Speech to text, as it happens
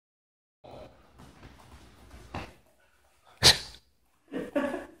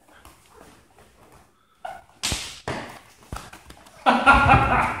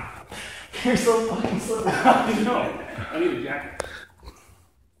You're so fucking slow. No, I need a jacket.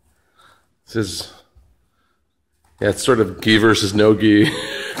 This is, yeah, it's sort of gi versus no gi.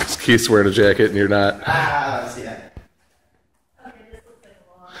 Because Keith's wearing a jacket and you're not. Ah, let's see that. Okay, this looks like a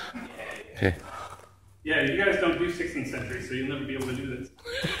lot. Okay. Yeah, you guys don't do 16th century, so you'll never be able to do this.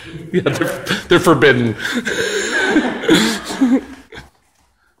 Yeah, they're forbidden.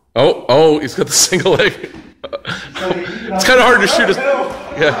 Oh, he's got the single leg. It's kind of hard to shoot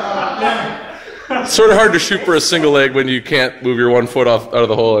It's sort of hard to shoot for a single leg when you can't move your 1 foot out of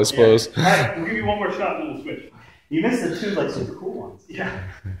the hole, I suppose. Yeah. All right, we'll give you one more shot and then we'll switch. You missed the two like super cool ones. Yeah.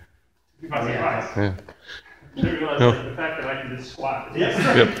 By surprise. Yeah. I didn't realize like, the fact that I can just squat. Yes.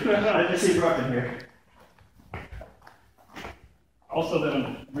 Yep. I just see Brooke in here. Also, that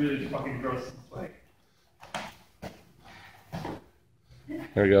I'm really fucking gross this way.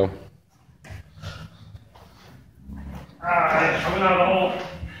 There we go. Alright, I'm out of the hole.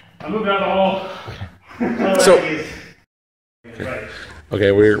 I'm moving out of the hole. So, Right.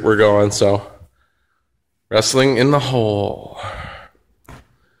 okay, we're going. So, wrestling in the hole.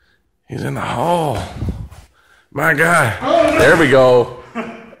 He's in the hole. My God. Oh, no. There we go.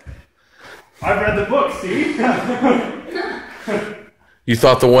 I've read the book, see? You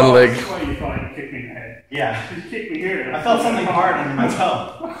thought the one leg. That's why you thought you kicked me in the head. Yeah. You kicked me here. I felt something hard under my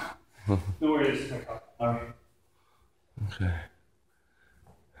toe. No worries. Alright. Okay.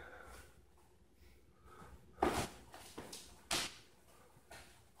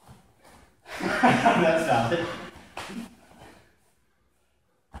 That's valid.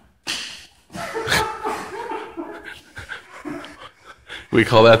 We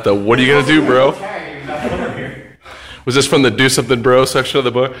call that the "What are you gonna do, bro?" Was this from the "Do Something, Bro" section of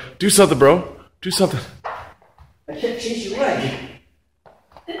the book? Do something, bro. Do something. I can't chase your leg.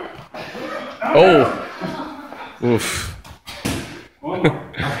 Oh. Oof. One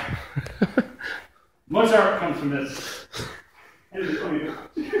more. Much art comes from this.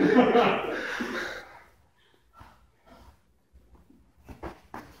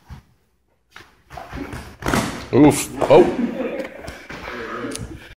 Oof. Oh.